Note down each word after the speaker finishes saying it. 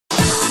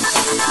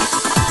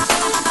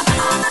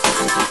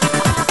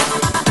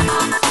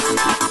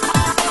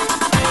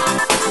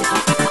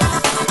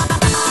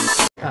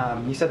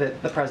said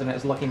that the president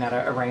is looking at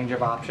a range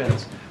of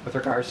options with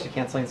regards to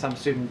canceling some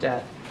student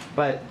debt,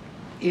 but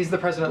is the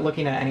president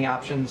looking at any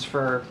options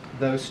for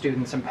those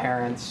students and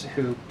parents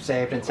who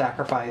saved and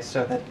sacrificed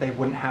so that they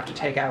wouldn't have to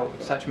take out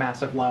such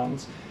massive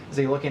loans? Is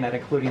he looking at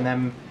including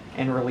them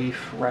in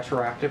relief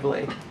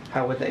retroactively?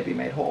 How would they be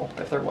made whole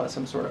if there was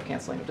some sort of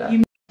canceling of debt?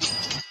 You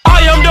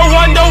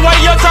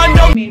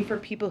mean for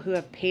people who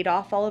have paid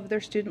off all of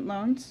their student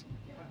loans?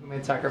 Who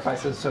made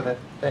sacrifices so that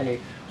they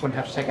wouldn't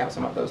have to take out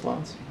some of those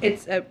loans?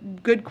 It's a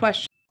good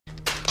question.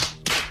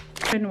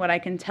 What I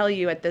can tell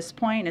you at this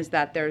point is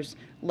that there's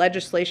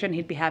legislation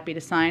he'd be happy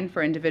to sign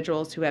for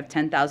individuals who have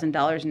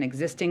 $10,000 in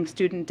existing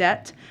student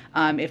debt.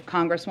 If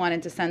Congress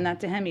wanted to send that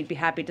to him, he'd be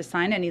happy to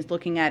sign it, and he's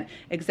looking at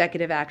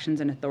executive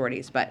actions and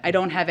authorities. But I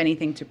don't have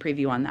anything to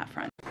preview on that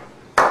front.